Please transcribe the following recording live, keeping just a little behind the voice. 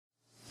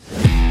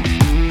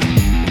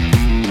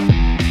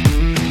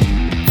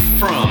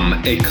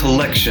a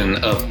collection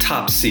of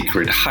top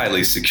secret,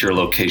 highly secure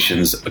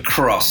locations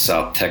across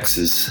South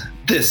Texas.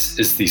 This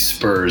is the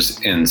Spurs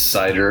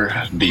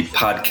Insider, the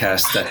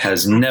podcast that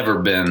has never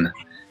been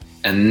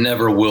and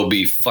never will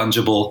be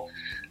fungible.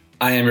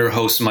 I am your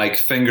host, Mike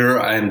Finger.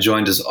 I am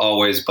joined as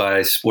always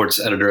by sports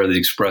editor of the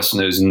Express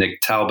News, Nick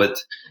Talbot,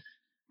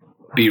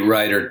 beat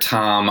writer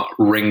Tom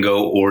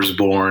Ringo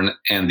Orsborn,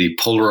 and the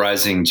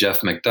polarizing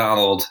Jeff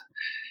McDonald.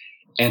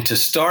 And to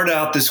start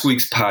out this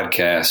week's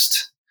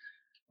podcast,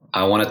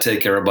 I want to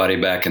take everybody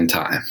back in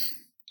time.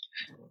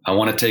 I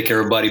want to take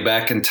everybody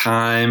back in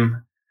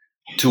time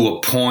to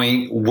a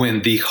point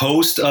when the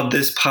host of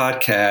this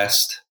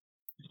podcast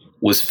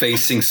was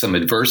facing some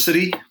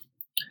adversity,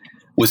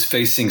 was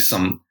facing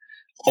some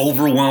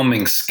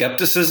overwhelming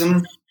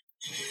skepticism,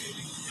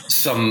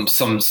 some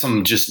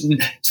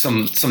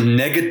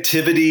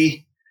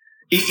negativity,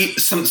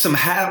 some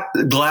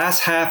glass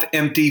half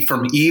empty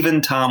from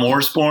even Tom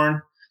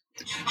Orsborn.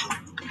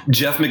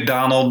 Jeff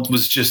McDonald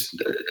was just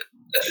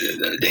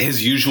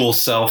his usual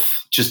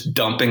self, just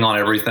dumping on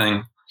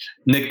everything.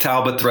 Nick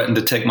Talbot threatened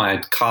to take my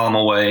column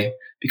away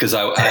because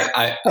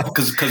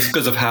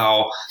because of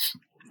how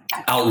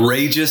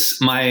outrageous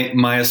my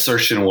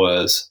assertion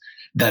was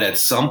that at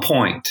some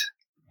point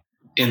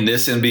in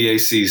this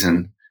NBA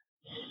season,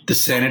 the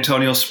San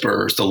Antonio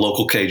Spurs, the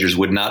local Cagers,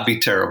 would not be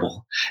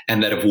terrible,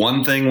 and that if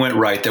one thing went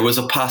right, there was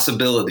a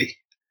possibility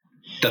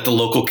that the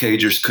local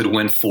Cagers could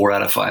win 4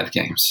 out of 5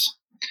 games.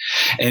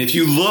 And if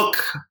you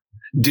look,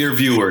 dear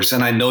viewers,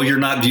 and I know you're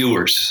not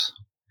viewers,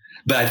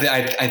 but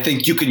I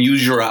think you can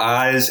use your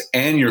eyes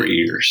and your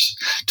ears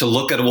to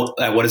look at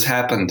what has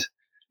happened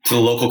to the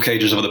local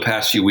Cagers over the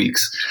past few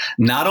weeks.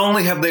 Not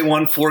only have they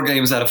won 4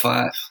 games out of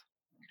 5,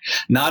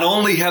 not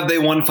only have they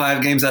won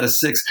 5 games out of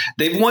 6,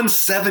 they've won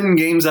 7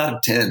 games out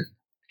of 10.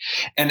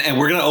 And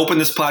we're going to open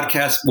this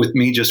podcast with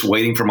me just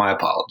waiting for my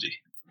apology.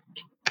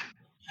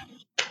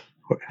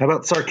 How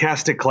about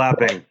sarcastic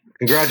clapping?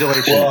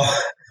 Congratulations.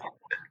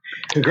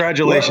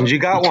 Congratulations. You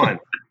got one.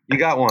 You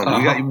got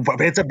one.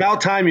 It's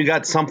about time you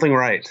got something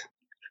right.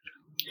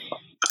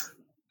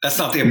 That's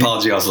not the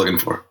apology I was looking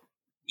for.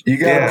 You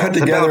got to put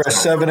together a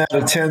 7 out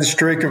of 10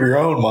 streak of your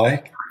own,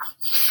 Mike.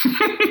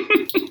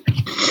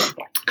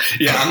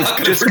 Yeah, I'm not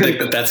going to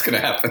predict that's going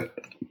to happen.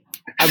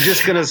 I'm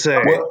just going to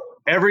say,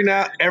 every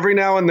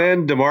now and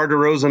then, DeMar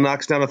DeRozan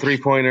knocks down a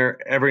 3-pointer.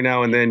 Every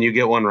now and then, you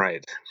get one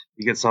right.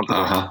 You get something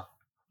right.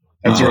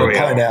 And you get a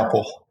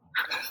pineapple.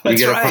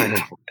 That's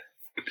right.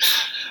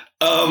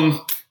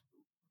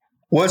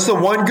 Was the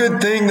one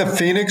good thing the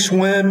Phoenix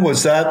win?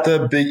 Was that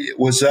the big?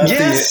 Was that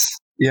yes.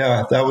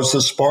 That was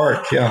the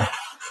spark. Yeah.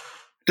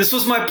 This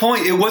was my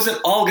point. It wasn't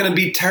all going to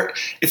be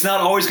it's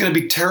not always going to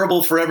be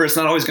terrible forever. It's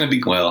not always going to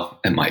be, well,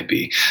 it might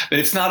be, but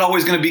it's not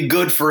always going to be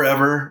good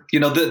forever. You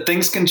know,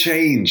 things can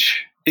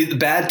change.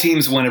 Bad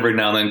teams win every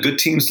now and then. Good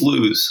teams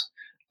lose.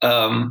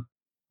 And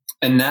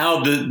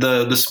now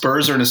the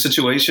Spurs are in a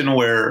situation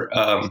where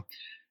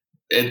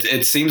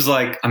it seems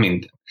like, I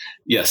mean,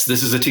 yes,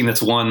 this is a team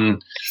that's won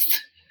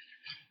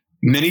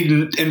many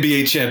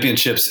NBA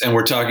championships, and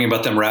we're talking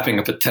about them wrapping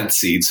up a 10th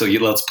seed. So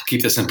let's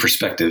keep this in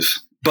perspective.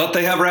 But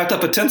they have wrapped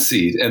up a 10th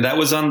seed, and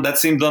that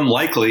seemed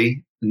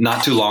unlikely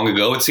not too long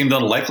ago. It seemed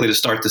unlikely to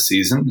start the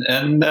season,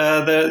 and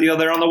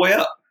they're on the way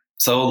up.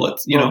 So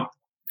let's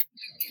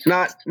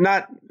not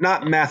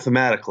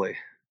mathematically.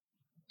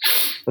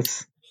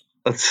 Let's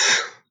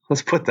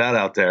put that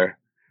out there.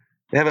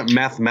 They haven't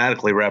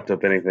mathematically wrapped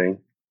up anything.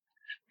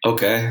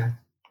 Okay.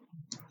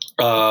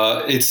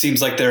 It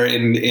seems like they're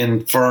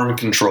in firm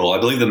control. I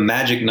believe the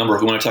magic number,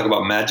 if we want to talk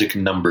about magic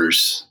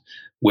numbers,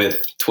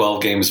 with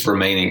 12 games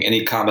remaining,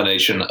 any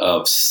combination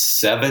of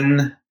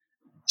 7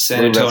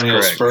 San Antonio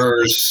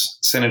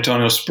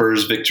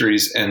Spurs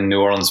victories and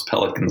New Orleans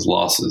Pelicans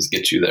losses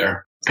get you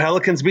there.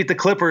 Pelicans beat the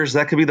Clippers.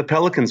 That could be the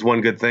Pelicans'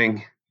 one good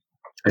thing.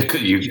 It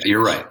could.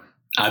 You're right.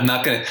 I'm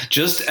not going to,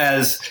 just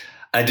as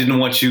I didn't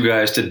want you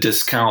guys to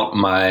discount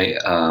my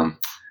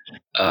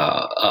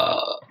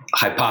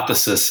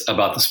hypothesis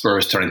about the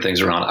Spurs turning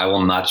things around, I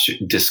will not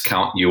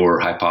discount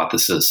your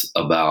hypothesis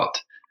about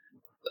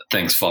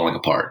things falling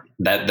apart.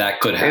 That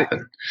could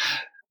happen.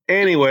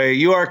 Anyway,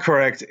 you are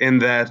correct in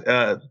that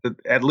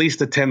at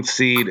least a 10th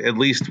seed, at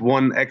least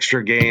one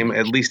extra game,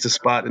 at least a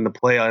spot in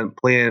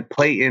the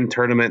play-in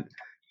tournament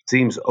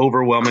seems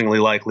overwhelmingly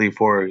likely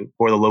for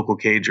the local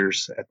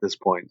Cagers at this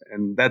point.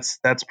 And that's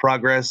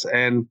progress,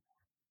 and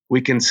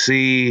we can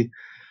see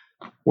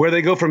where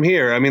they go from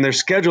here. I mean, their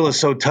schedule is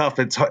so tough.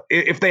 It's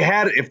if they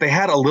had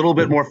a little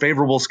bit more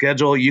favorable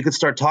schedule, you could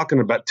start talking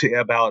about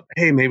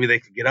hey, maybe they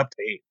could get up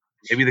to 8.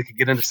 Maybe they could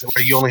get into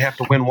where you only have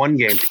to win 1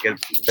 game to get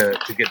to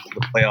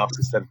the playoffs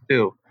instead of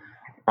 2.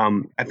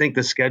 I think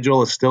the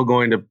schedule is still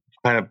going to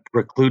kind of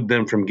preclude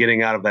them from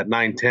getting out of that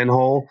 9-10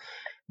 hole,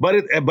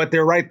 but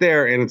they're right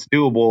there and it's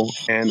doable.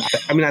 And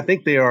I mean, I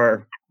think they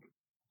are.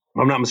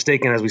 If I'm not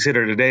mistaken, as we sit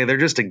here today, they're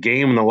just a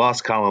game in the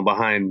loss column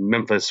behind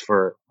Memphis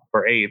for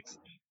 8th.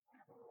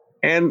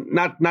 And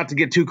not to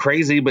get too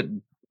crazy, but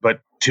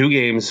 2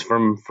 games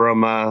from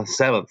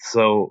 7th.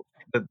 So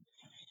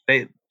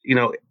they,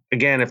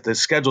 again, if the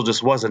schedule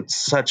just wasn't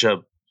such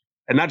a,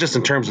 and not just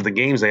in terms of the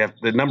games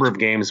the number of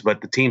games,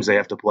 but the teams they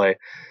have to play.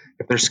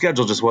 If their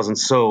schedule just wasn't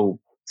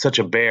such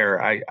a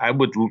bear, I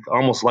would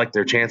almost like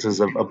their chances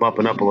of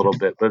bumping up a little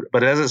bit.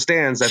 But as it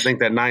stands, I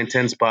think that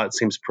 9-10 spot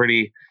seems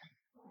pretty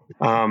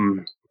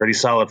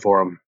solid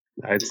for them.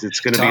 It's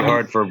going to be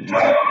hard for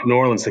New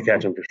Orleans to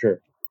catch them for sure.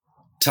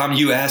 Tom,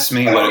 you asked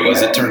me what it was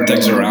that turned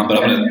things around,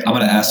 but I'm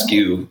gonna ask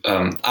you.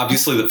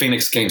 Obviously, the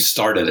Phoenix game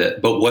started it,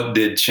 but what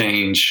did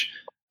change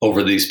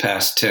over these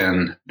past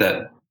 10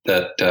 that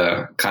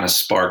kind of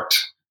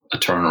sparked a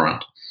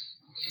turnaround?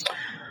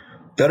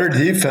 Better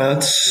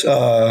defense,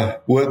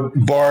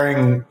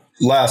 barring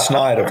last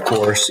night, of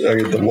course,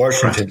 the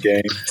Washington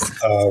game,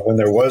 when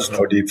there was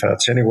no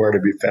defense anywhere to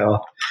be found,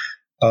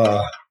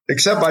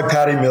 except by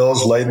Patty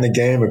Mills late in the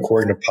game,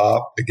 according to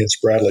Pop,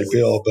 against Bradley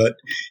Beal. But,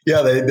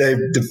 yeah, they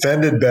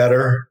defended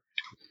better.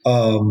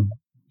 The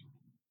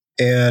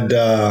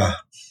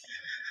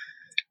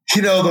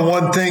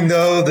one thing,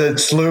 though,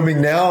 that's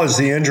looming now is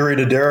the injury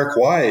to Derek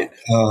White.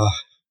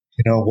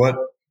 What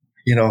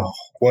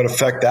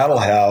effect that'll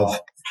have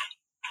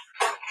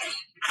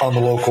on the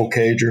local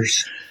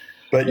Cagers.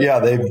 But yeah,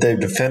 they've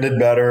defended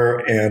better,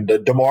 and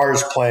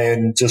DeMar's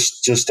playing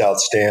just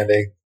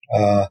outstanding.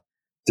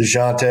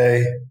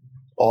 DeJounte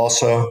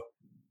also.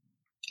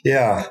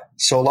 Yeah,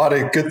 so a lot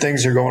of good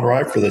things are going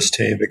right for this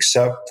team,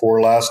 except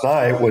for last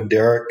night when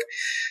Derek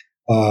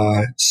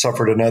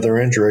suffered another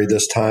injury,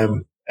 this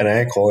time an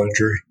ankle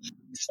injury.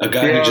 A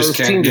guy who just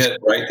can't get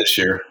right this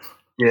year.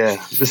 Yeah,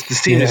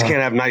 this team just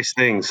can't have nice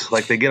things.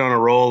 Like, they get on a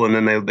roll and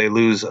then they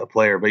lose a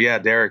player. But yeah,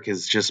 Derek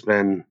has just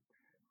been.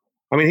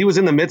 I mean, he was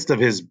in the midst of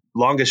his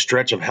longest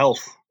stretch of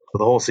health for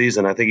the whole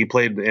season. I think he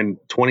played in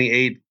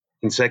 28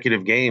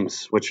 consecutive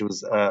games, which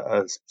was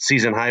a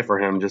season high for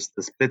him. Just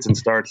the spits and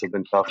starts have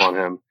been tough on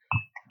him,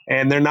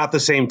 and they're not the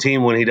same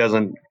team when he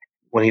doesn't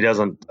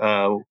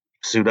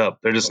suit up.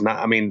 They're just not.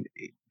 I mean,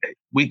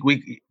 he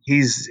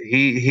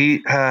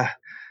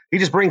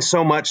just brings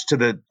so much to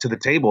the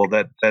table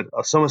that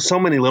so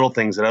many little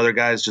things that other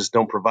guys just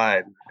don't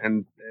provide,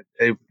 and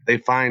they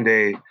find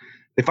it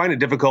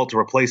difficult to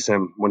replace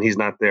him when he's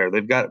not there.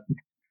 They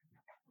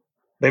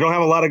don't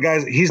have a lot of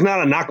guys. He's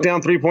not a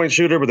knockdown 3-point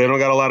shooter, but they don't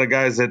got a lot of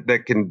guys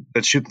that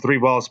shoot the 3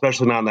 ball,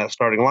 especially not in that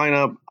starting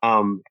lineup.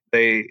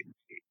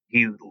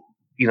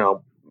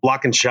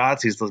 Blocking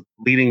shots. He's the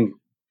leading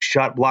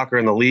shot blocker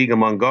in the league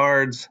among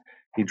guards.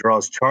 He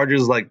draws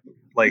charges like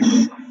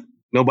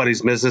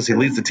nobody's business. He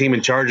leads the team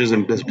in charges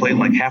and has played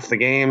like half the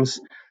games.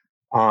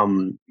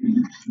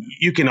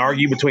 You can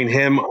argue between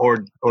him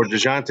or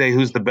DeJounte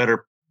who's the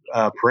better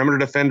perimeter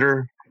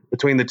defender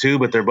between the two,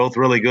 but they're both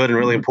really good and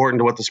really important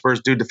to what the Spurs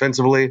do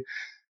defensively.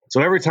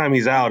 So every time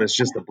he's out, it's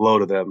just a blow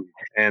to them.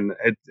 And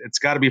it's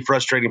got to be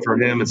frustrating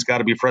for him. It's got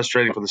to be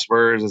frustrating for the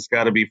Spurs. It's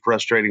got to be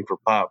frustrating for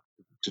Pop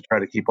to try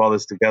to keep all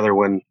this together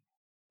when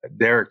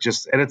Derek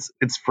and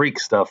it's freak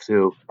stuff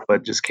too,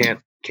 but just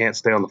can't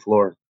stay on the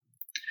floor.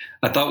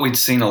 I thought we'd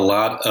seen a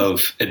lot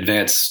of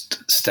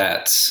advanced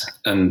stats,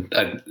 and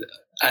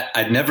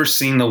I'd never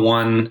seen the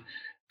one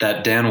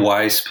that Dan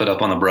Weiss put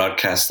up on the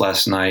broadcast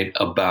last night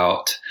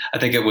about, I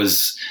think it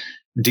was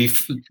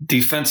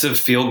defensive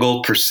field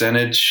goal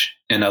percentage.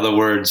 In other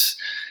words,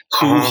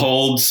 who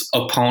holds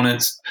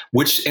opponents,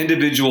 which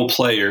individual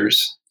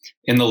players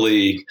in the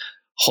league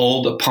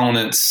hold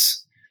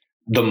opponents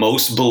the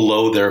most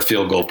below their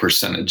field goal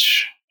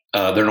percentage,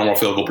 their normal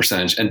field goal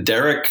percentage. And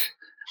Derek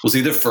was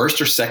either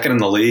first or second in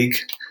the league.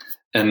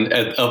 And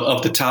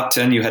of the top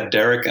 10, you had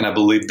Derek and I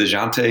believe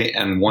DeJounte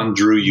and one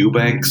Drew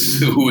Eubanks,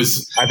 who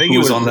was on that list.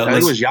 I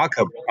think it was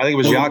Jakob.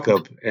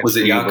 Was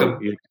it Jakob?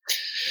 I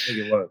think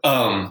it was.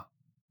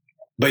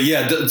 But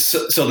yeah,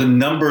 so the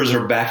numbers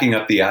are backing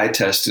up the eye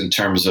test in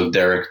terms of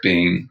Derek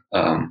being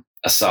a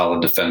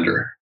solid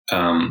defender.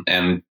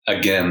 And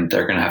again,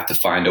 they're going to have to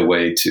find a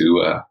way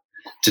to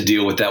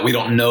deal with that. We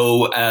don't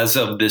know as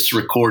of this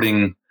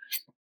recording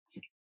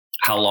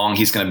how long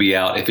he's going to be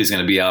out, if he's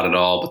going to be out at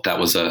all. But that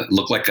was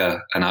looked like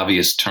an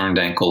obvious turned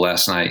ankle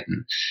last night,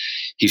 and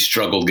he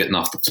struggled getting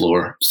off the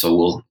floor.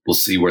 So we'll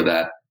see where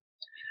that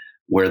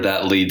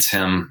leads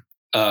him.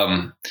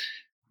 Tom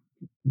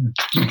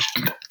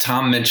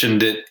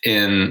mentioned it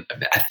I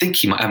think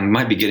I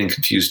might be getting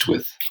confused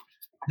with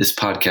this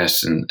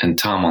podcast and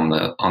Tom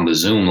on the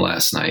Zoom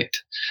last night.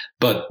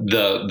 But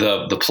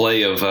the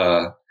play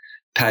of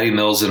Patty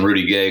Mills and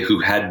Rudy Gay, who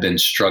had been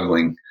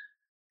struggling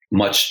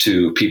much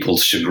to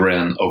people's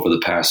chagrin over the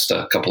past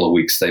couple of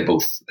weeks, they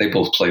both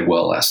played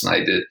well last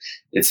night.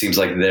 It seems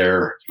like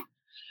they're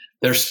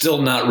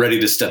still not ready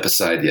to step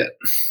aside yet.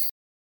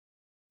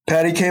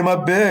 Patty came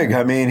up big.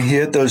 I mean, he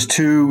hit those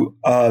 2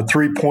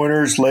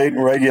 3-pointers late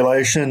in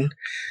regulation,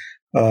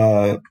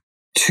 2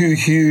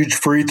 huge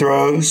free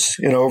throws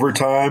in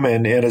overtime,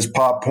 and as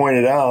Pop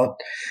pointed out,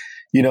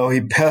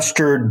 he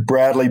pestered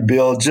Bradley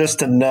Beal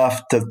just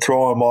enough to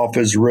throw him off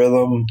his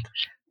rhythm.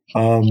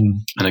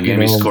 And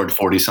again, he scored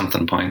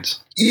 40-something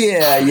points.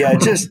 Yeah,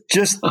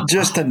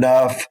 just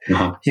enough.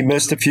 Uh-huh. He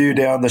missed a few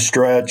down the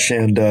stretch,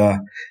 and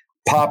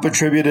Pop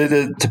attributed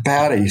it to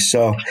Patty.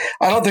 So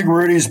I don't think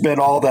Rudy's been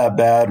all that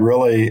bad,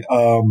 really.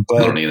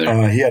 But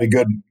he had a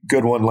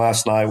good one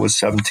last night with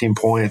 17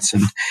 points,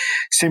 and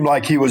seemed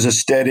like he was a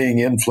steadying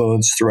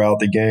influence throughout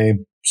the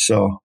game.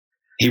 So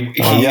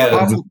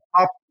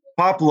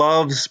Pop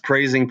loves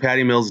praising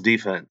Patty Mills'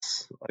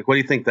 defense. Like, what do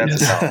you think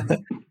that's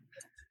about?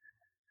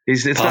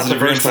 It's not the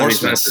first time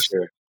he's done it this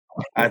year.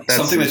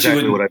 That's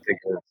exactly what I think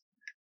it is.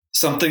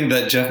 Something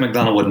that Jeff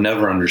McDonald would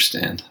never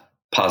understand: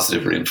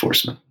 positive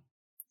reinforcement.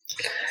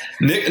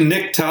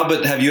 Nick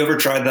Talbot, have you ever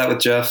tried that with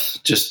Jeff?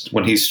 Just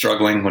when he's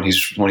struggling, when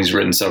he's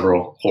written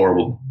several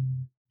horrible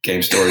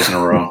game stories in a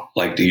row,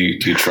 like do you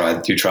try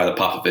the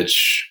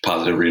Popovich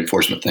positive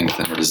reinforcement thing with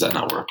him, or does that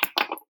not work?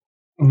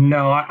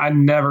 No, I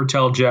never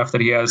tell Jeff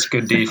that he has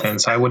good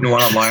defense. I wouldn't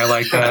want to lie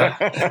like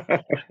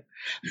that.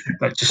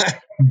 That just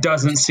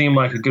doesn't seem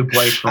like a good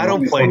play for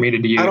me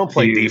to use. I don't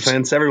play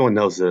defense. Everyone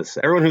knows this.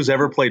 Everyone who's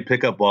ever played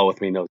pickup ball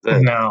with me knows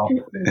this. No,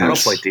 I don't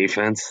play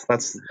defense.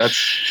 That's.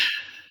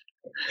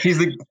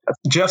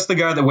 Jeff's the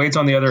guy that waits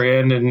on the other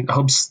end and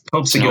hopes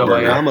to get a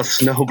layup. I'm a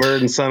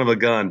snowbird and son of a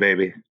gun,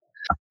 baby.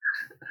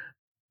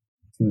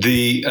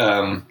 The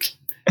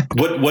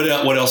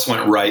what else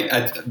went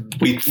right?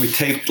 We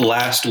taped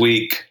last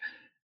week.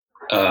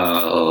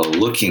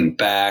 Looking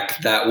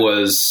back, that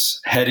was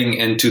heading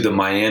into the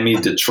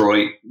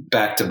Miami-Detroit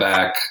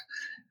back-to-back.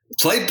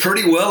 Played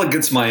pretty well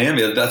against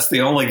Miami. That's the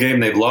only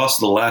game they've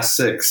lost in the last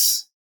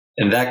 6.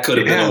 And that could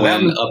have been a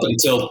win up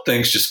until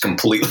things just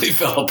completely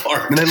fell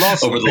apart. And they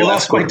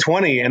lost by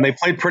 20, and they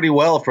played pretty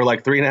well for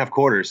like 3.5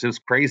 quarters. It was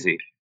crazy.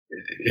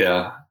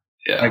 Yeah.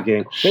 That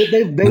game.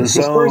 The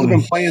Spurs have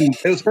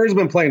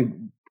been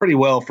playing pretty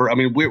well for. I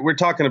mean, we're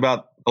talking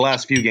about the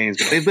last few games,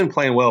 but they've been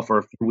playing well for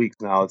a few weeks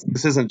now.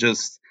 This isn't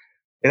just.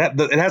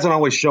 It hasn't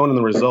always shown in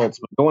the results,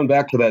 but going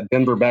back to that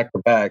Denver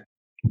back-to-back,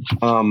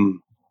 they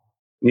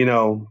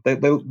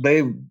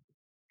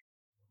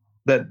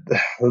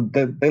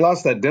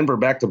lost that Denver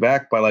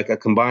back-to-back by like a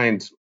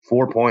combined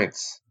 4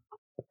 points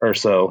or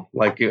so.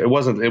 Like it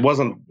wasn't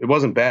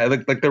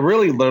bad. Like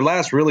their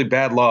last really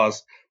bad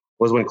loss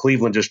was when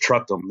Cleveland just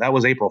trucked them. That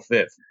was April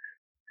 5th.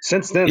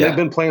 Since then, they've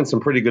been playing some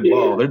pretty good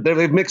ball.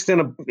 They've mixed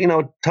in a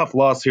tough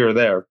loss here or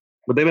there,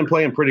 but they've been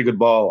playing pretty good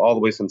ball all the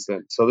way since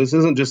then. So this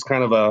isn't just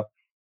kind of a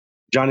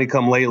Johnny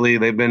come lately.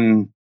 They've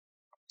been,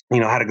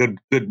 had a good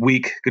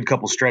week, good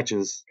couple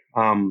stretches.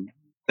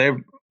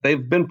 They've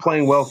been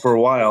playing well for a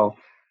while,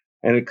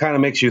 and it kind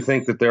of makes you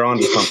think that they're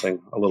onto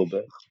something a little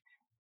bit.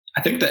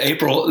 I think the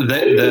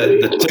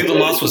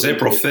Cleveland loss was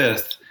April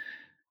 5th.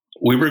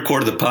 We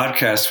recorded the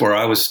podcast where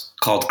I was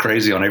called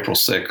crazy on April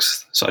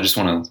 6th. So I just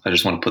want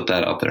to put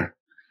that out there.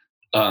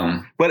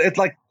 But it's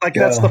like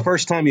that's the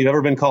first time you've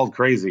ever been called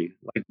crazy.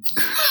 Like,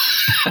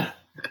 what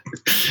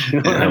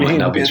I mean?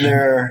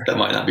 That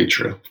might not be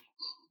true.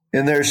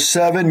 And there's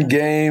 7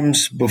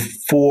 games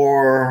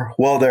before.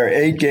 Well, there are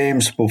 8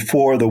 games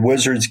before the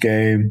Wizards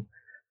game.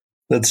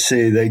 Let's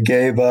see. They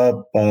gave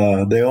up.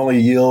 They only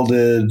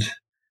yielded.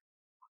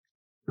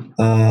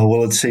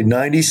 Let's see,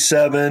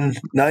 97,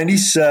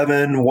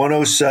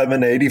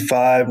 107,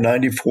 85,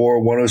 94,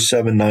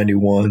 107,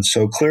 91.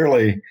 So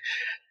clearly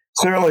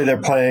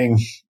they're playing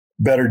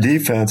better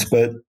defense.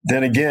 But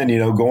then again,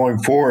 going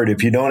forward,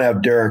 if you don't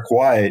have Derek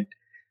White,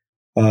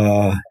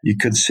 you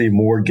could see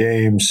more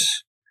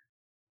games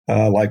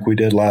like we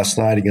did last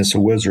night against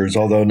the Wizards,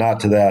 although not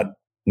to that,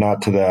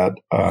 not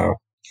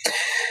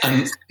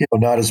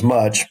as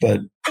much, but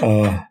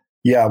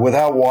yeah,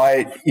 without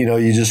White,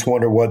 you just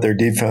wonder what their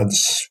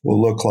defense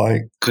will look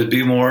like. Could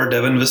be more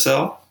Devin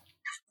Vassell.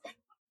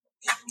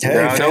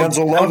 Hey, fans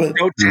will love it.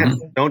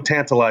 Don't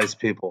tantalize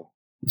people.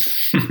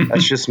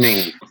 That's just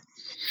mean.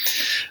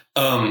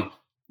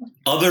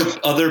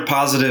 Other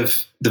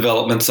positive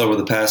developments over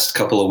the past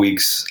couple of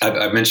weeks.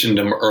 I mentioned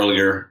them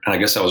earlier, and I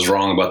guess I was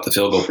wrong about the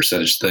field goal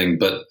percentage thing.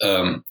 But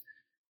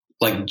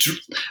when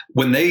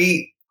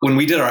we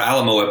did our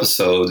Alamo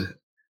episode,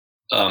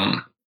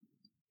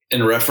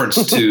 in reference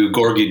to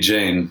Gorgui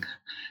Dieng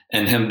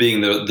and him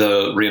being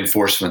the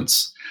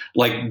reinforcements,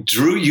 like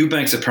Drew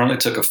Eubanks apparently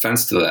took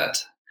offense to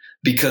that,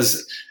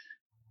 because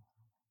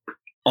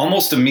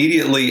almost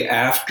immediately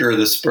after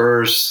the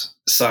Spurs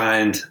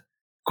signed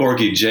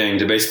Gorgui Dieng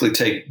to basically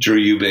take Drew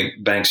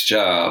Eubanks'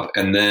 job,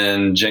 and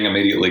then Dieng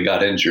immediately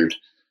got injured.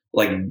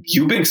 Like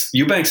Eubanks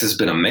has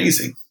been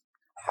amazing.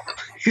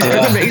 He's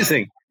been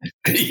amazing.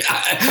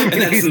 Yeah,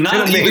 and that's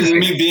not even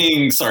me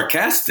being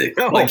sarcastic.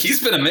 No, like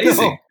he's been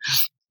amazing. No.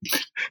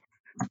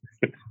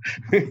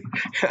 Did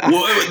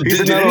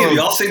any of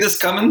y'all see this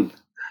coming?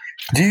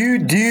 Do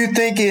you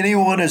think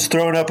anyone has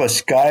thrown up a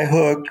sky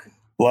hook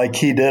like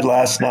he did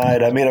last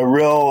night? I mean, a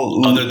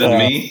real other than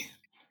me.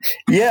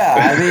 Yeah,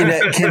 I mean,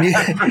 can you?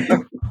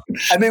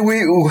 I mean,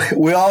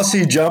 we all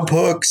see jump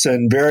hooks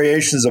and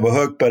variations of a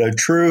hook, but a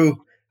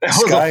true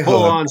sky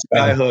full-on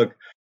sky hook.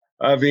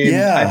 I mean,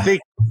 yeah. I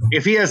think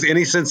if he has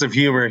any sense of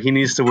humor, he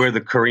needs to wear the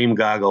Kareem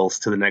goggles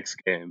to the next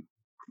game.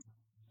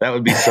 That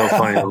would be so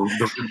funny.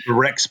 The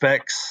rec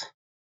specs,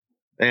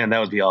 man, that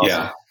would be awesome.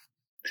 Yeah.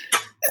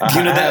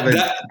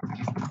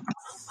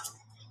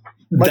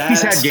 Like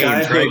he's had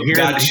games, right?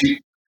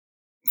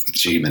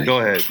 Jiminy. Go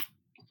ahead.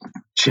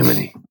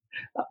 Jiminy.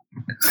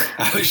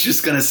 I was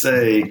just going to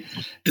say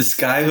the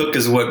skyhook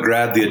is what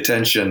grabbed the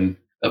attention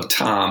of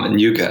Tom and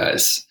you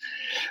guys.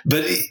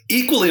 But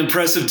equally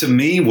impressive to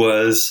me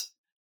was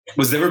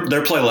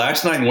their play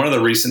last night and one of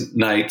the recent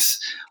nights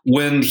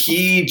when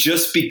he,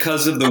 just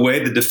because of the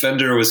way the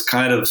defender was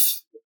kind of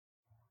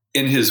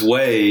in his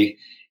way,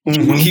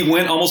 he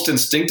went almost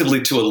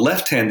instinctively to a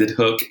left-handed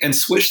hook and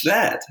swished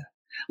that.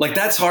 Like,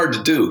 that's hard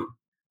to do,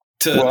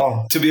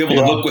 to be able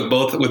to hook with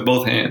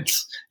both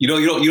hands. You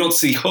don't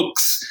see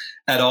hooks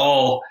at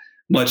all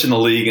much in the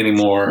league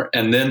anymore.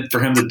 And then for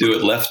him to do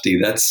it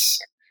lefty,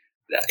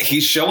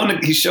 he's showing a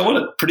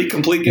pretty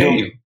complete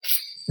game.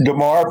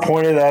 DeMar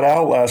pointed that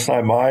out last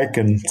night, Mike,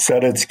 and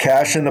said it's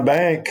cash in the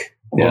bank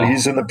when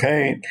he's in the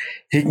paint.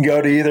 He can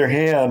go to either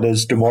hand,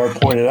 as DeMar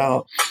pointed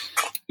out.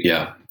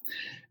 Yeah.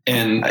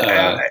 And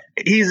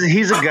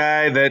he's a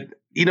guy that,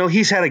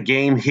 he's had a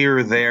game here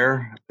or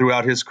there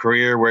throughout his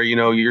career where,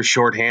 you're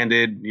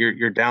shorthanded,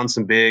 you're down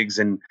some bigs,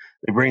 and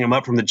they bring him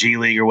up from the G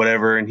League or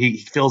whatever, and he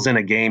fills in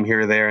a game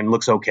here or there and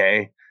looks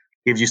okay,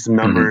 gives you some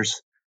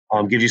numbers,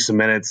 gives you some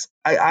minutes.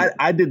 I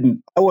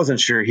wasn't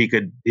sure he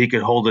could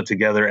hold it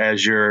together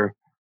as your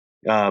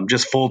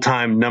just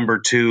full-time number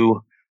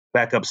 2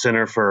 backup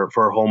center for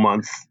a whole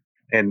month.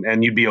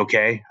 And you'd be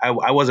okay.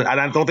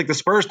 I don't think the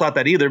Spurs thought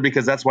that either,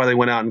 because that's why they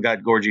went out and got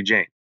Gorgie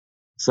Jang.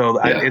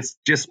 So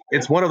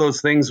it's one of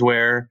those things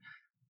where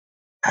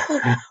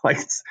like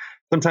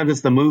sometimes it's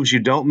the moves you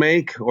don't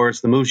make, or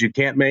it's the moves you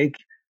can't make.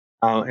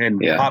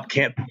 Pop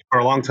can't, for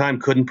a long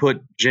time, couldn't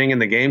put Jang in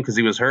the game because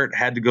he was hurt,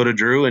 had to go to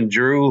Drew, and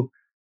Drew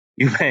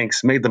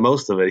Eubanks made the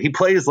most of it. He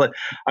plays like,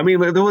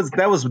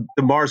 that was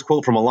DeMar's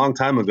quote from a long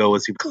time ago,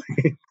 was he plays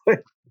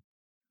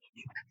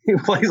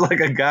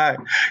like a guy.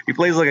 He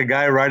plays like a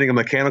guy riding a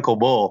mechanical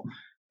bull,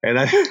 and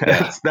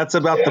that's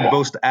about the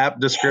most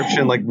apt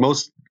description, like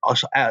most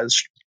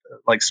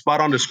like spot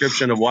on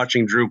description of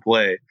watching Drew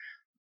play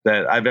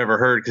that I've ever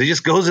heard. Because he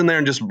just goes in there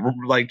and just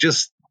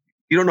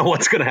you don't know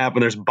what's going to happen.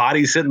 There's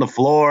bodies hitting the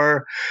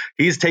floor.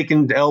 He's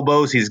taking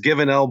elbows. He's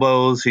giving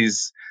elbows. He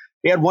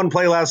had one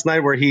play last night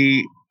where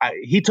he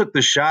took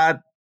the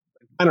shot,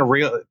 kind of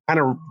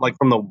like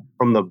from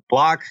the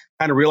block,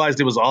 kind of realized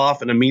it was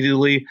off, and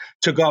immediately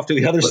took off to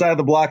the other side of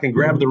the block and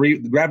grabbed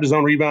his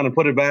own rebound and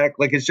put it back.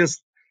 Like,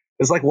 it's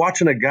like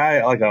watching a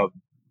guy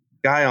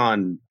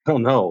on, I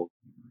don't know,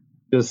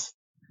 just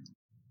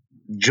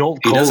Jolt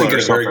Cola. He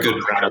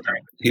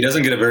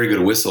doesn't get a very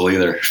good whistle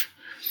either.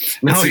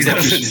 No, he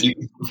doesn't.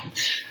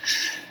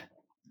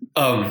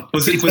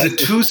 Was it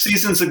 2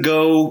 seasons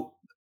ago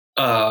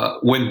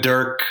when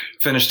Dirk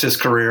finished his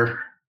career?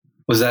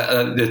 Was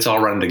that it's all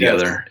run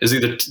together? Is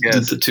either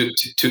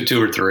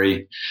two or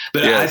 3?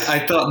 But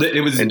I thought that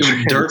it was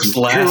Dirk's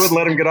last. Drew would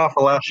let him get off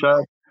the last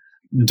shot.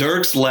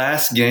 Dirk's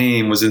last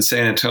game was in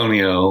San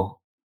Antonio,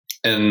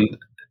 and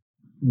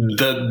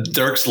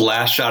Dirk's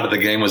last shot of the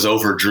game was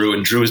over Drew,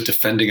 and Drew was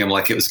defending him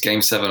like it was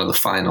Game 7 of the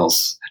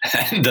finals,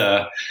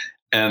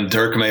 and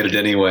Dirk made it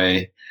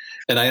anyway.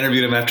 And I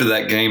interviewed him after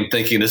that game,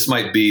 thinking this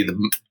might be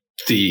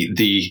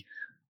the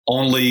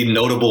only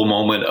notable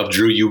moment of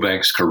Drew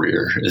Eubanks'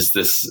 career is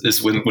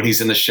when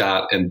he's in the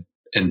shot and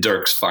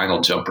Dirk's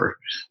final jumper.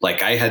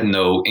 Like, I had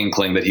no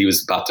inkling that he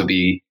was about to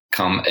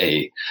become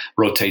a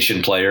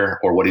rotation player,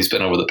 or what he's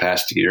been over the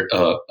past year,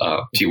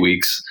 few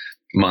weeks,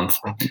 month.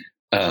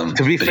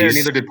 To be fair,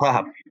 neither did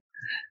Pop.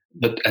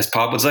 But as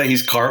Pop would say,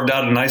 he's carved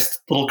out a nice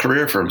little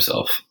career for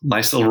himself,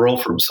 nice little role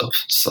for himself.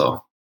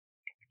 So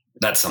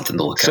that's something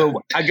to look at.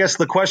 So I guess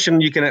the question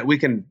we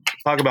can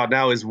talk about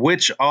now is,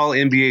 which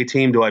All-NBA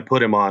team do I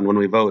put him on when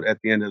we vote at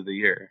the end of the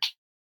year?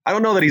 I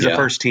don't know that he's a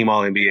first-team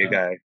All-NBA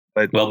guy,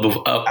 but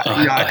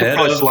I could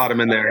probably slot him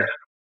in there.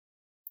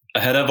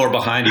 Ahead of or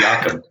behind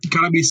Jakob?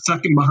 Gotta be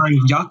second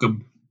behind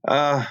Jakob.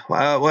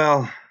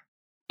 Well,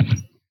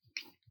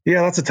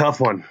 yeah, that's a tough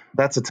one.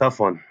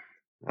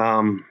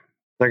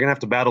 They're going to have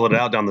to battle it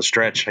out down the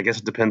stretch. I guess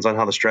it depends on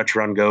how the stretch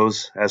run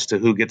goes as to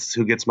who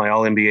gets my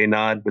All-NBA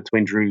nod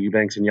between Drew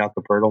Eubanks and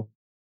Jakob Poeltl.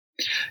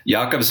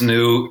 Jakob's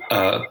new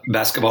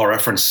Basketball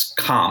Reference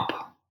comp,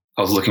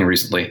 I was looking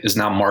recently, is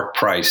now Mark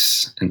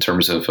Price in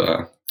terms of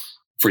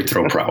free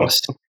throw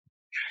prowess.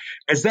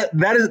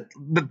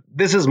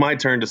 This is my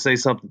turn to say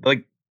something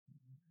like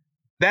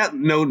that.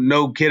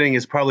 No kidding,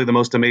 is probably the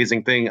most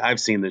amazing thing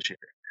I've seen this year.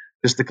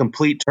 Just the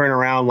complete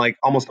turnaround, like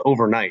almost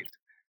overnight,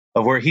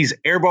 of where he's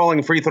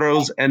airballing free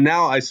throws, and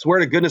now I swear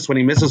to goodness, when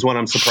he misses one,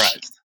 I'm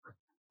surprised.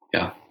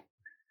 Yeah.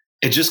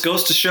 It just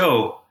goes to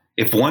show,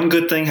 if one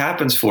good thing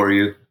happens for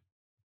you,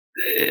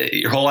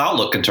 your whole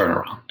outlook can turn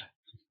around.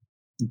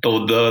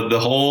 The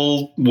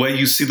whole way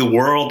you see the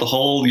world,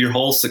 your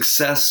whole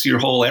success, your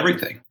whole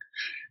everything.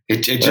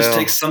 It just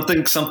takes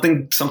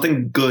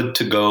something good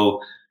to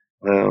go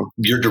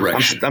your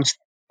direction.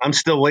 I'm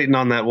still waiting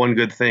on that one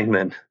good thing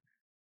then.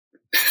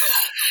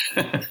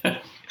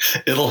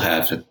 It'll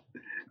happen.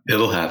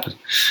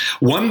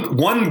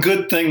 One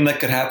good thing that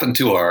could happen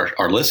to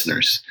our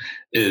listeners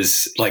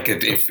is, like,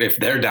 if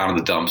they're down in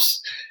the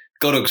dumps,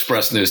 go to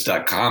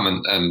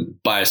expressnews.com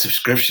and buy a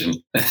subscription.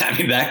 I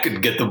mean, that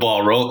could get the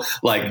ball rolling.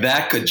 Like,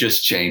 that could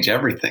just change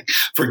everything.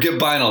 Forget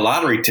buying a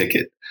lottery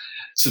ticket.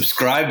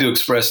 Subscribe to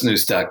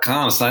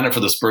expressnews.com, sign up for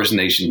the Spurs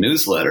Nation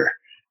newsletter.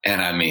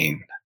 And I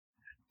mean,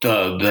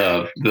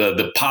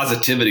 the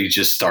positivity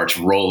just starts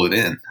rolling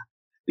in.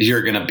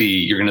 You're going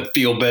to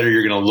feel better.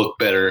 You're going to look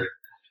better.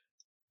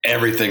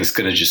 Everything's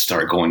going to just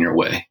start going your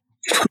way.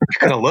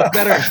 You're going to look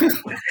better.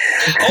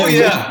 Oh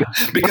yeah.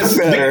 Because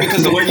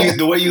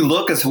the way you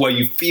look is the way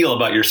you feel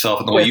about yourself.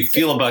 And the way you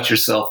feel about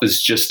yourself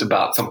is just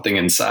about something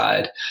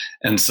inside.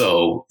 And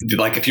so,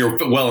 like, if you're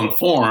well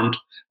informed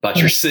about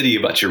your city,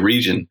 about your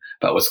region,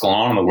 about what's going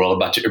on in the world,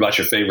 about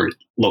your favorite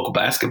local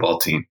basketball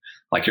team,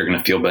 like, you're going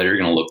to feel better, you're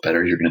going to look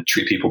better, you're going to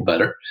treat people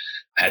better.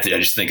 I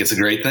just think it's a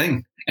great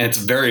thing, and it's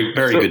a very,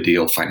 very good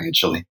deal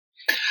financially.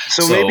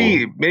 So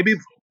maybe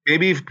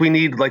if we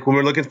need, like, when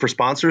we're looking for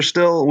sponsors,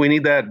 still we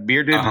need that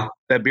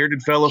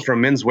bearded fellow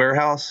from Men's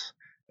Warehouse,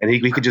 and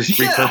we could just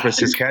repurpose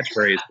his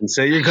catchphrase and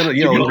say, you're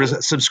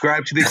gonna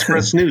subscribe to the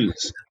Express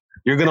News.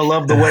 You're gonna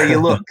love the way you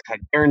look. I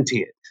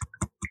guarantee it.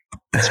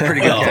 It's a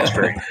pretty good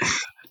catchphrase.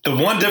 The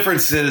one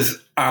difference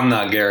is I'm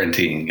not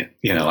guaranteeing it.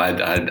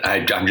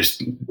 I'm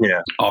just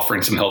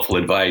offering some helpful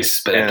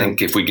advice. But I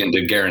think if we get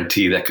into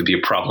guarantee, that could be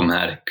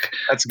problematic.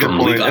 That's a good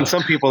point. And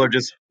some people are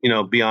just,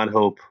 beyond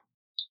hope.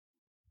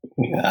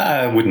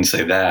 I wouldn't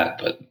say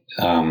that, but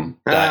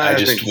I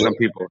just think some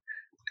people.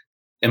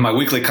 In my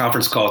weekly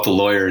conference call with the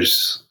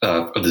lawyers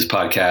of this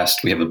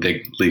podcast, we have a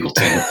big legal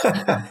team.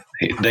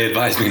 They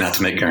advise me not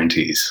to make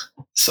guarantees,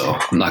 so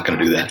I'm not going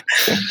to do that.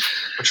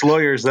 Which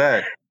lawyer is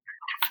that?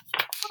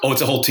 Oh,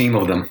 it's a whole team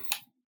of them.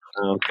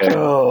 Okay.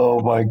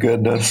 Oh my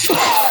goodness.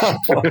 Tom,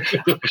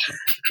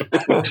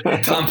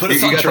 put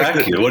us on track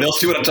here. What else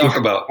do you want to talk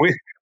about?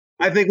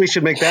 I think we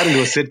should make that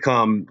into a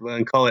sitcom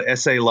and call it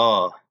SA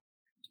Law.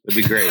 It'd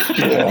be great.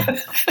 Yeah.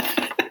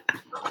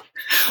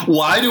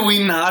 Why do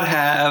we not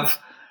have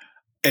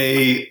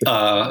a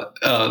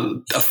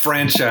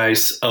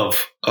franchise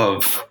of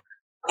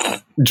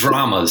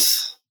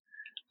dramas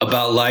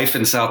about life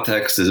in South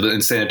Texas,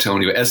 in San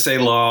Antonio? SA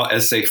Law,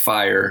 SA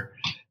Fire,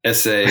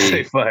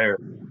 SA Fire,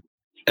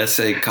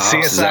 SA Cops,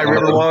 CSI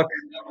Riverwalk.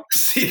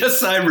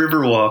 CSI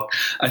Riverwalk.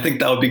 I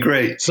think that would be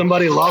great.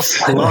 Somebody lost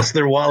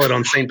their wallet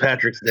on St.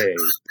 Patrick's Day.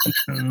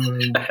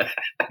 Dun,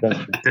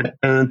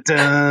 dun,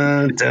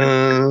 dun,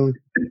 dun.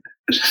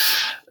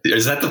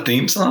 Is that the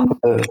theme song?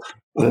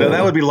 No,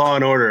 that would be Law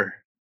and Order.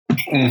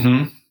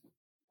 Mm-hmm.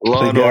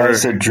 Law and Order.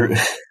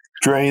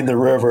 Drain the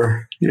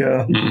river.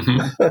 Yeah.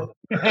 Mm-hmm.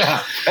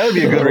 That would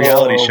be a good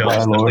reality show.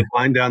 Especially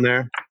flying down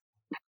there.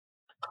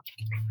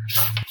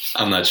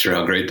 I'm not sure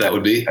how great that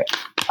would be.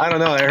 I don't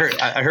know.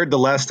 I heard the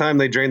last time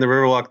they drained the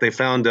Riverwalk, they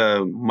found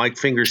Mike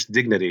Finger's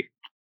dignity.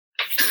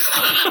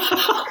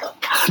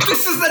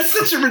 That's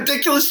such a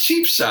ridiculous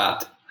cheap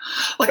shot.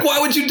 Like, why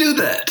would you do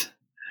that?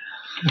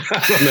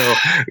 I don't know,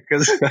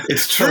 because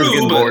it's true. I'm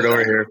getting bored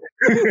over here.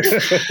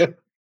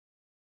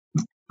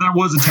 That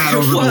was a tad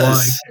over the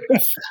line.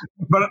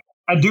 But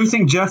I do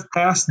think Jeff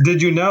passed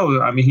Did You Know?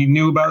 I mean, he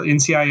knew about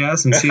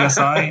NCIS and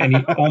CSI, and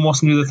he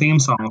almost knew the theme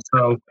song.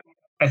 So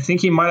I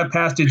think he might have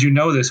passed Did You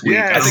Know this week.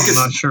 Yeah, I'm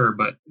not sure,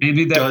 but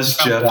maybe that does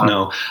Jeff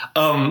know.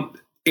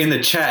 In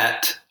the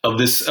chat of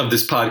this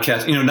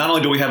podcast, not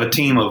only do we have a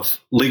team of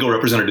legal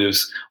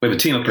representatives, we have a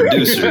team of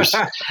producers.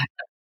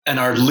 And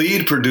our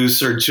lead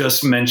producer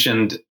just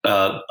mentioned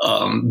a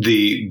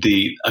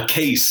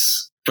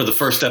case for the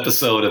first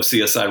episode of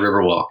CSI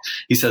Riverwalk.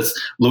 He says,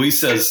 Luis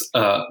says,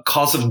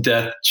 cause of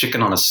death,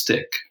 chicken on a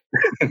stick.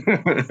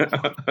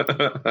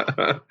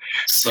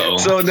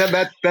 So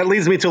that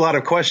leads me to a lot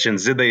of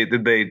questions. Is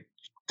the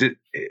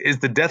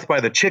death by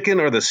the chicken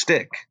or the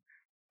stick?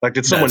 Like,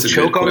 did someone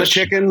choke on the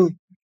chicken,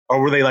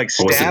 or were they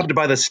stabbed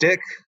by the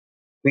stick?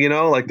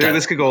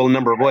 This could go a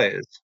number of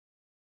ways.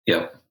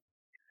 Yep.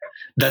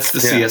 That's the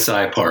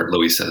CSI part,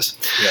 Luis says.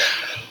 Yeah.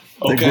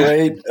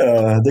 Okay.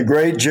 The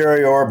great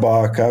Jerry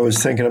Orbach. I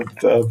was thinking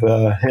of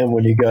him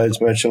when you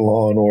guys mentioned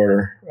Law and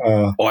Order.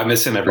 I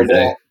miss him every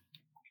day.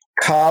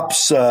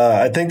 Cops.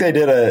 I think they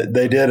did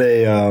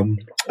a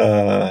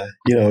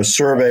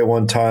survey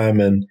one time,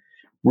 and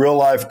real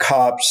life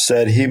cops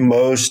said he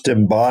most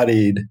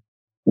embodied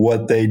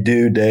what they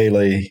do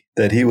daily.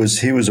 That he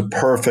was a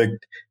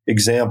perfect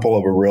example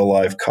of a real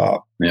life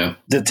cop. Yeah,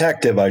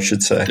 detective, I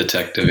should say.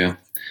 Detective. Yeah.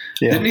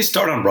 Yeah. Didn't he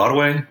start on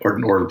Broadway or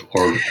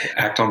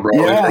act on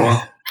Broadway for a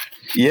while?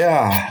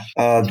 Yeah.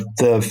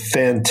 The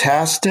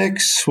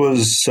Fantastics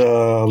was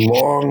a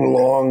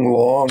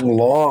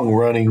long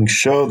running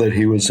show that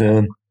he was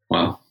in.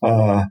 Wow.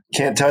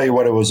 Can't tell you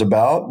what it was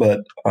about,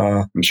 but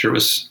I'm sure it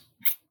was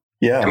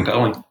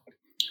compelling.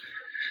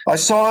 I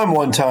saw him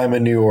one time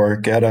in New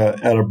York at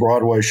a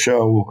Broadway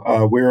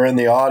show. We were in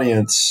the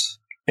audience,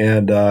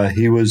 and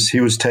he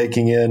was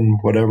taking in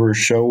whatever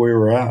show we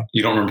were at.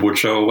 You don't remember what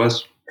show it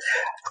was?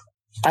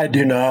 I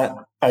do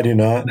not.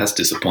 That's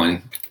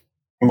disappointing.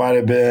 Might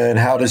have been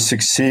How to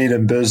Succeed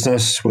in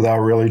Business Without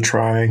Really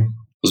Trying.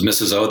 Was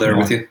Mrs. O there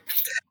with you?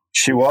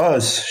 She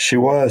was.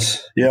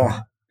 Yeah.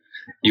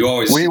 You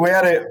always we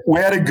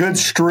had a good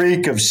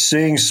streak of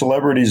seeing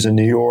celebrities in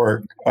New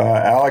York.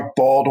 Alec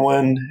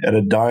Baldwin at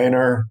a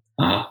diner.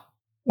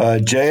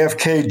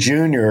 JFK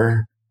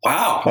Jr.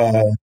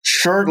 Wow.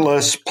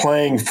 Shirtless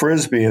playing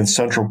frisbee in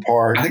Central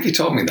Park. I think you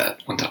told me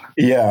that one time.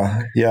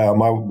 Yeah.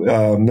 My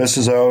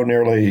Mrs. O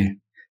nearly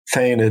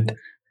fainted.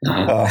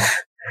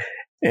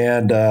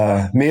 And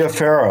Mia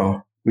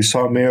Farrow. We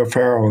saw Mia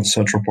Farrow in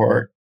Central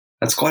Park.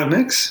 That's quite a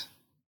mix.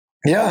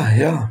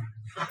 Yeah.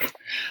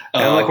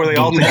 And like, were they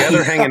all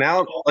together hanging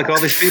out, like all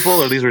these people,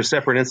 or these were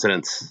separate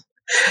incidents?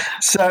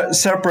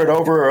 Separate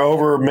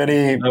over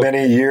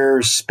many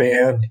years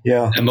span.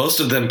 Yeah, and most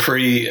of them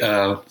pre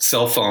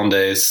cell phone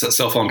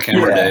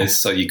camera days,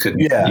 so you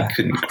couldn't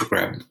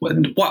grab.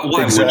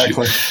 Why exactly.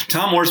 would you?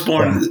 Tom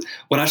Osborne.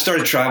 When I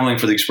started traveling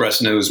for the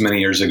Express News many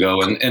years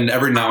ago, and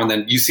every now and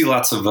then you see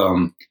lots of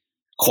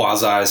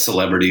quasi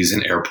celebrities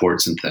in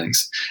airports and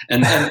things,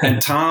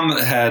 and Tom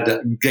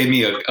gave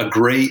me a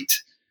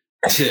great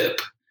tip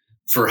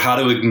for how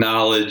to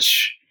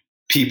acknowledge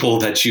people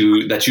that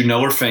you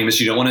know are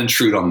famous. You don't want to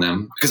intrude on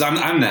them, because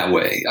I'm that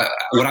way.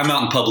 When I'm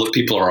out in public,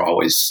 people are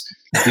always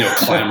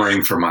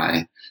clamoring for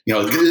my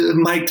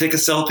Mike, take a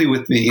selfie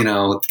with me.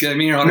 Give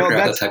me your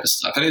autograph, that type of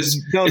stuff. And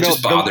it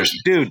just bothers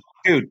me,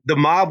 dude. The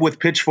mob with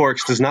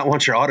pitchforks does not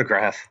want your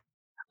autograph.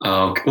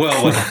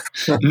 Well,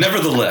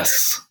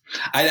 nevertheless,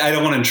 I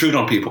don't want to intrude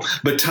on people.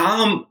 But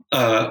Tom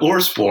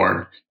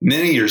Osborne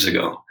many years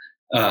ago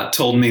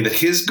told me that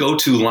his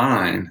go-to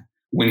line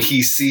when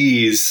he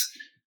sees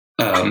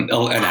an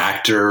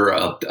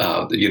actor,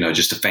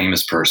 just a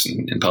famous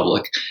person in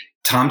public,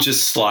 Tom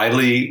just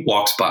slyly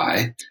walks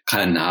by,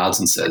 kind of nods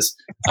and says,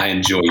 "I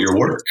enjoy your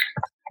work."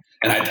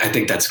 And I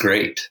think that's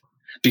great,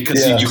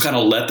 because you kind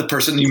of let the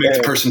person, you make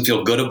the person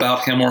feel good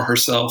about him or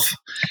herself,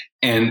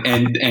 and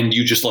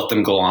you just let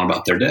them go on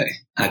about their day.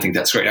 I think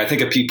that's great. I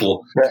think if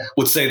people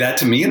would say that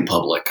to me in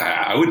public,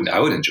 I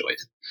would enjoy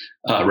it.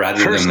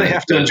 Rather First, than they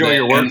have to enjoy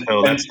your work,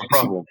 though. That's the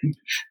problem.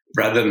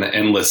 Rather than the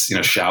endless,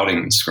 shouting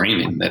and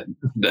screaming, that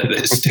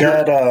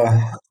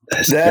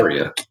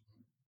hysteria.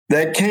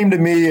 That came to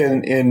me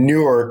in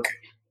Newark,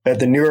 at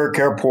the Newark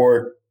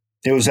airport.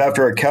 It was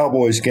after a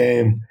Cowboys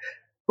game,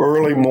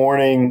 early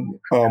morning,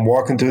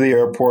 walking through the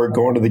airport,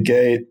 going to the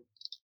gate,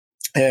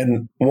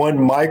 and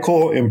one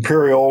Michael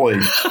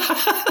Imperioli.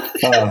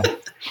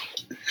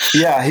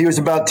 He was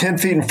about 10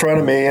 feet in front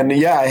of me. And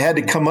I had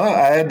to come up.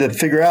 I had to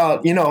figure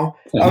out,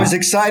 I was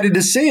excited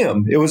to see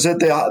him. It was at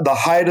the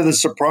height of The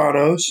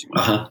Sopranos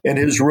and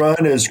his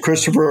run as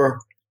Christopher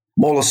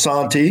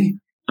Moltisanti.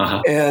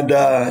 And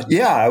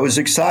I was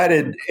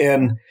excited.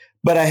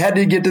 But I had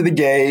to get to the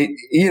gate.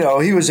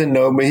 He was in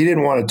Noma. He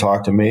didn't want to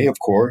talk to me, of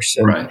course.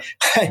 And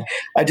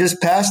I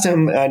just passed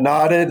him. I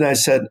nodded and I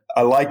said,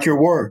 "I like your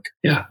work."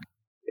 Yeah.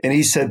 And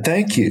he said,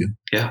 "Thank you."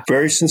 Yeah.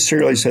 Very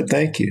sincerely said,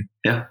 "Thank you."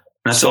 Yeah.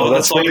 That's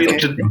all you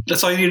needed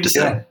to say.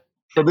 Yeah.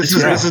 So this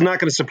is not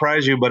going to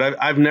surprise you,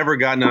 but I've never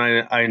gotten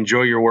I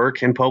enjoy your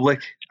work in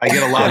public. I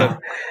get a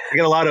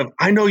lot of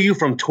I know you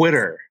from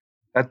Twitter.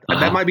 That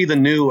might be the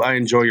new I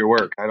enjoy your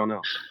work. I don't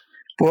know.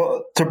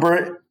 Well, to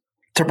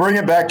bring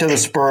it back to the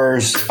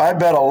Spurs, I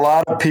bet a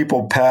lot of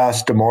people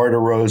pass DeMar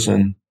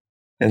DeRozan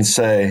and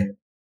say,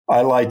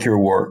 "I like your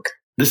work."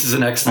 This is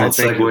an excellent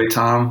segue,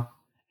 Tom.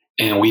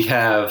 And we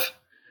have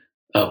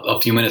a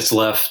few minutes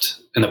left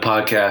in the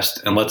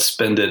podcast, and let's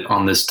spend it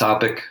on this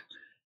topic,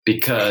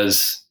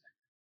 because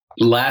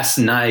last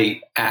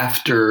night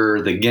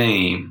after the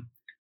game,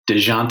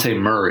 DeJounte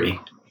Murray,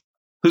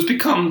 who's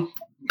become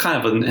kind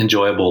of an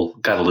enjoyable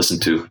guy to listen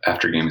to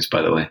after games,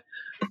 by the way,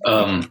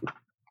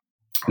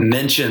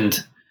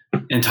 mentioned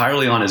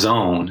entirely on his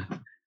own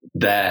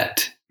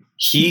that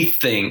he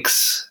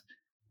thinks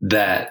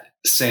that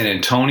San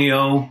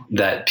Antonio,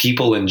 that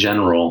people in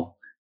general,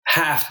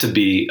 have to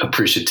be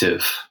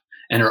appreciative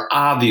and are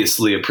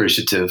obviously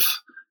appreciative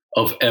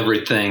of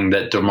everything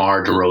that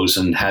DeMar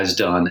DeRozan has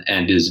done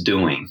and is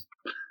doing.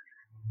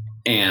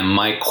 And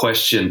my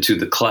question to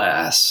the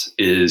class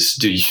is,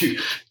 do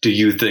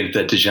you think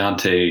that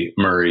DeJounte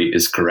Murray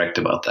is correct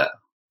about that?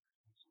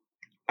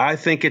 I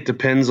think it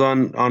depends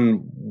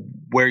on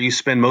where you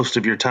spend most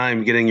of your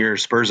time getting your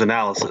Spurs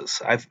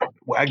analysis.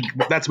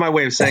 That's my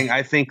way of saying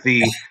I think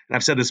and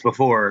I've said this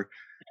before,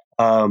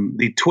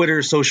 the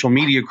Twitter social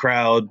media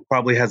crowd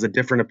probably has a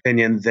different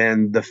opinion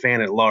than the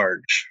fan at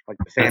large, like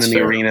the fan in the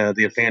arena,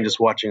 the fan just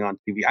watching on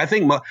TV. I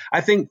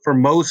think for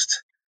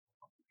most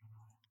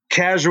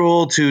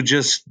casual to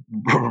just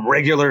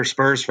regular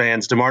Spurs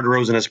fans, DeMar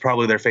DeRozan is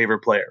probably their favorite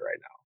player right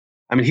now.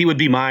 I mean, he would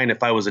be mine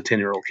if I was a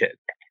 10-year-old kid.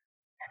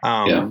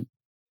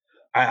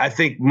 I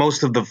think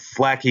most of the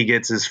flack he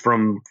gets is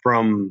from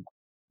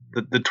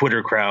the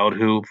Twitter crowd,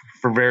 who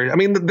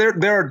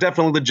there are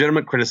definitely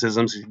legitimate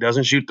criticisms. He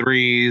doesn't shoot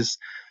threes.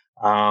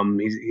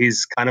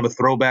 He's kind of a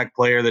throwback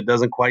player that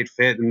doesn't quite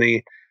fit in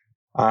the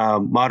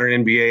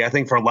modern NBA. I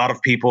think for a lot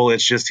of people,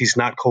 it's just he's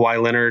not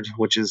Kawhi Leonard,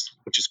 which is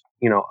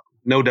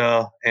no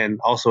duh, and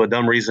also a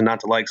dumb reason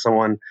not to like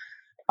someone.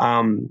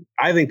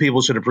 I think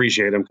people should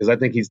appreciate him because I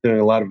think he's doing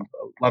a lot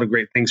of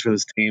great things for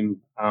this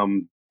team.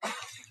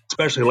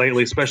 especially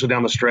lately, especially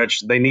down the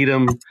stretch. They need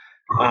him.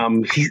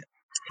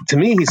 To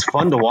me, he's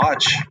fun to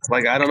watch.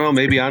 Like, I don't know,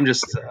 maybe I'm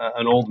just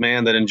an old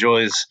man that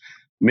enjoys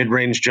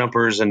mid-range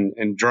jumpers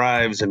and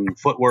drives and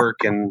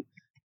footwork and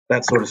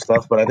that sort of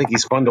stuff, but I think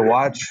he's fun to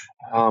watch.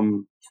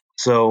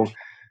 So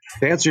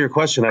to answer your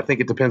question, I think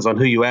it depends on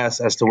who you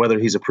ask as to whether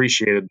he's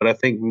appreciated, but I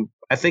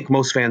think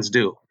most fans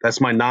do. That's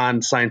my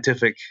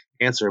non-scientific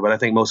answer, but I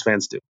think most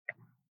fans do.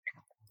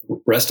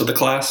 Rest of the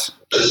class?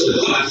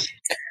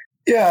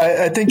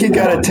 Yeah, I think you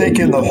got to take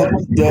in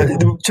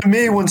to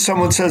me, when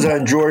someone says I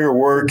enjoy your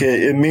work,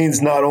 it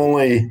means not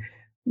only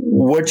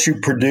what you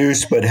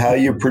produce, but how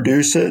you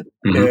produce it.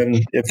 Mm-hmm.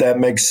 And if that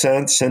makes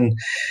sense. And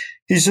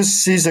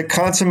he's a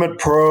consummate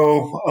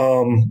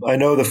pro. I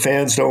know the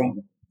fans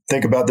don't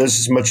think about this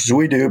as much as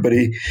we do, but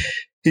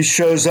he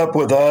shows up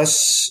with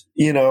us,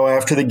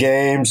 after the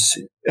games,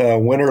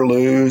 win or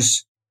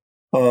lose.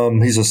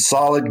 He's a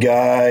solid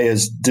guy,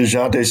 as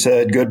DeJounte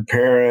said, good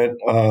parent.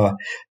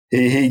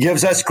 He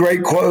gives us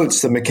great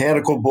quotes, the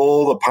mechanical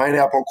bull, the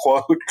pineapple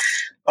quote.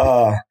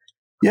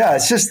 Yeah,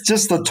 it's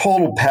just the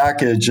total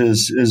package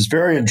is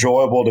very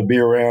enjoyable to be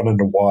around and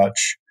to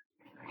watch.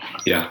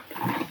 Yeah.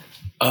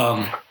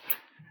 By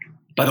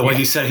the way,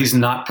 he said he's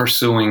not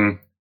pursuing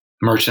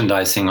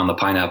merchandising on the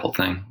pineapple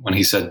thing. When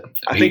he said,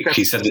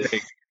 he said,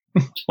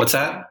 what's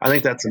that? I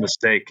think that's a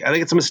mistake. I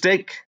think it's a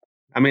mistake.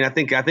 I mean, I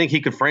think he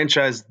could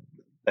franchise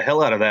the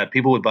hell out of that.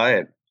 People would buy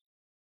it.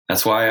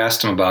 That's why I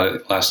asked him about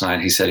it last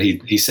night. He said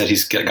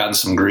he's gotten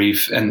some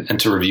grief, and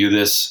to review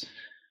this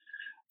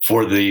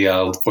for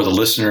the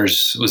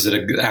listeners, was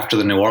it after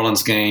the New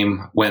Orleans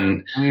game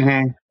when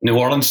New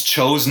Orleans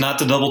chose not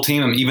to double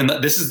team him? Even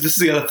this is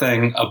the other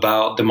thing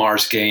about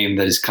DeMar's game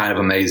that is kind of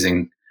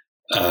amazing.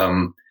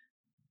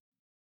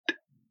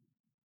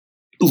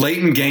 Late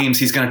in games,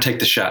 he's going to take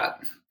the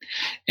shot,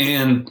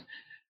 and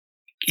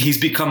he's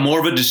become more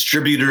of a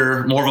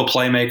distributor, more of a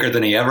playmaker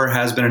than he ever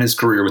has been in his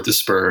career with the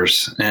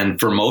Spurs. And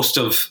for most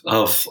of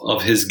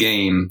his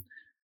game,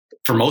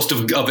 for most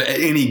of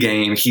any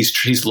game,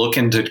 he's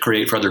looking to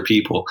create for other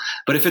people.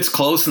 But if it's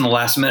close in the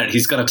last minute,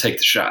 he's going to take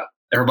the shot.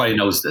 Everybody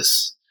knows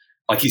this.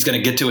 Like, he's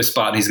going to get to his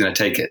spot and he's going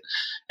to take it.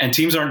 And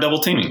teams aren't double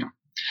teaming him.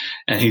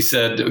 And he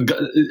said,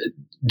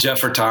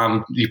 Jeff or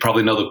Tom, you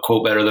probably know the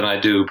quote better than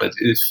I do, but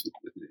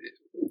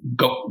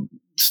go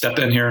step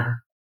in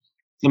here.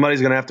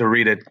 Somebody's going to have to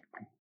read it.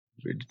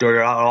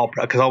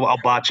 Because I'll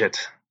botch it.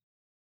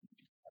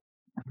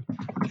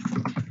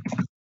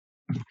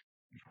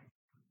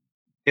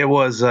 It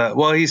was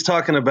he's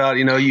talking about,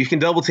 you can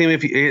double team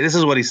if you, this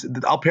is what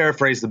I'll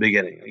paraphrase the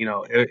beginning.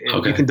 Okay.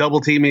 You can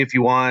double team me if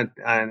you want,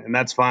 and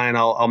that's fine.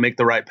 I'll make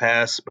the right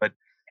pass, but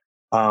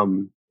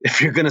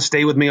if you're going to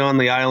stay with me on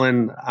the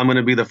island, I'm going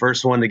to be the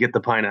first one to get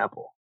the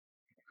pineapple.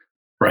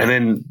 Right.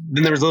 And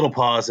then there was a little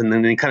pause, and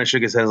then he kind of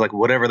shook his head, like,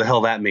 whatever the hell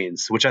that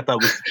means, which I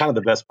thought was kind of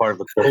the best part of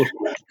the quote,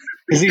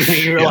 because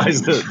he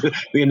realized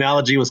the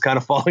analogy was kind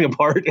of falling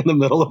apart in the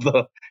middle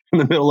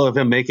of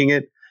him making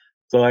it.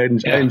 So I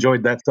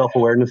enjoyed that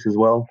self-awareness as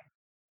well.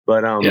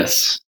 But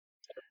yes,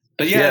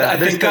 but I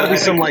there's think got to be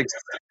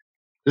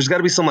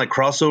some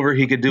crossover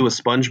he could do with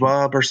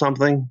SpongeBob or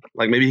something.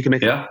 Like, maybe he can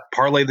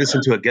parlay this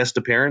into a guest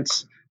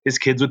appearance. His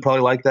kids would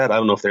probably like that. I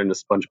don't know if they're into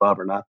SpongeBob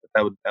or not,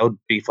 but that would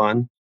be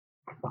fun.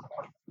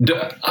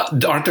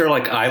 Aren't there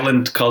like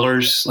island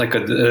colors? Like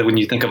when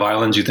you think of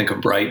islands, you think of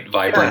bright,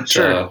 vibrant.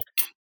 Yeah, sure.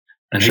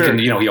 And he can,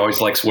 he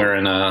always likes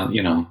wearing,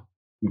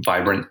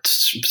 vibrant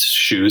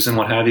shoes and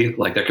what have you.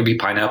 Like, there could be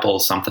pineapple,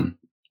 something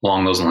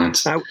along those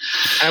lines.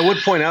 I would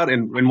point out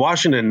in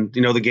Washington,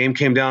 the game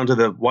came down to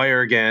the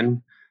wire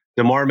again.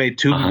 DeMar made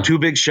two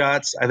big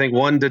shots. I think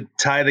one to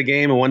tie the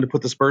game and one to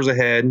put the Spurs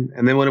ahead.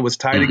 And then when it was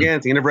tied again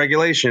at the end of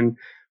regulation,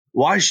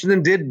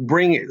 Washington did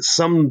bring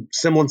some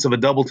semblance of a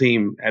double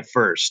team at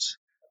first,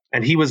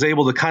 and he was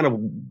able to kind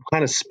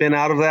of spin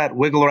out of that,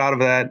 wiggle out of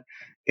that,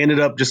 ended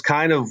up just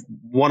kind of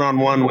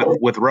one-on-one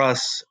with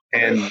Russ.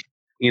 And,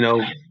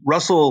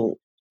 Russell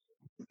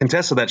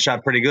contested that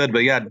shot pretty good,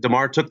 but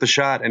DeMar took the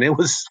shot, and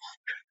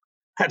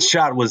that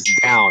shot was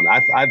down.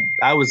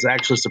 I was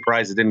actually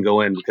surprised it didn't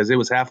go in, because it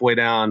was halfway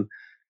down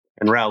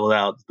and rattled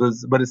out.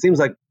 But it seems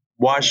like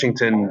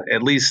Washington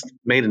at least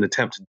made an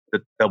attempt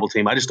to double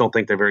team. I just don't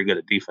think they're very good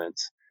at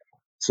defense.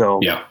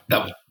 So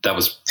that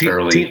was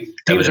fairly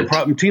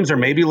teams are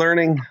maybe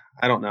learning.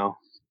 I don't know.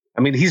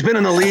 I mean, he's been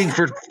in the league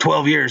for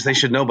 12 years. They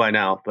should know by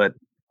now, but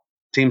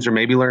teams are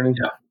maybe learning.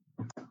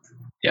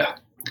 Yeah.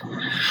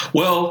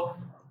 Well,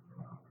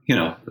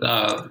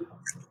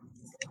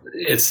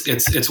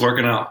 it's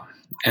working out,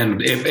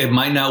 and it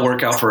might not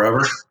work out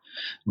forever,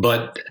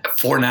 but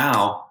for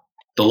now,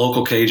 the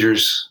local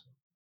Cagers,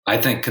 I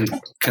think,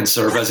 can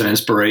serve as an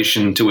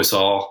inspiration to us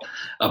all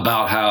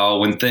about how,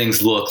 when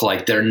things look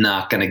like they're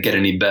not going to get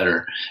any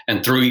better.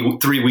 And 3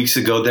 weeks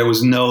ago, there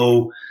was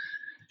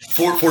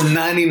for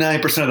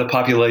 99% of the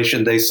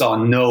population, they saw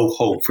no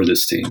hope for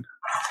this team,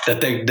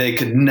 that they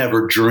could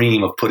never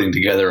dream of putting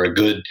together a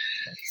good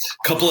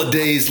couple of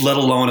days, let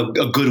alone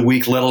a good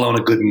week, let alone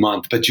a good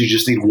month. But you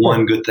just need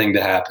one good thing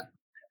to happen.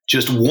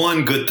 just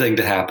one good thing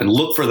to happen.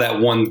 Look for that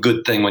one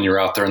good thing when you're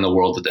out there in the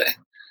world today.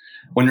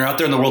 When you're out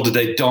there in the world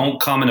today, don't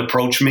come and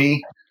approach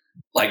me.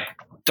 Like,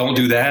 don't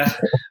do that.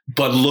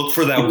 But look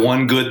for that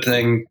one good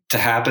thing to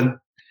happen.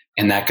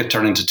 And that could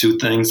turn into 2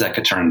 things. That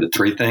could turn into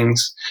 3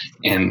 things.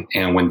 And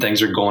when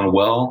things are going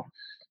well,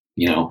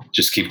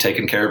 just keep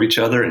taking care of each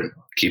other and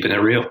keeping it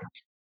real.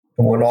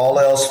 And when all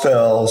else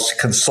fails,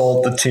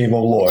 consult the team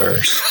of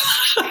lawyers.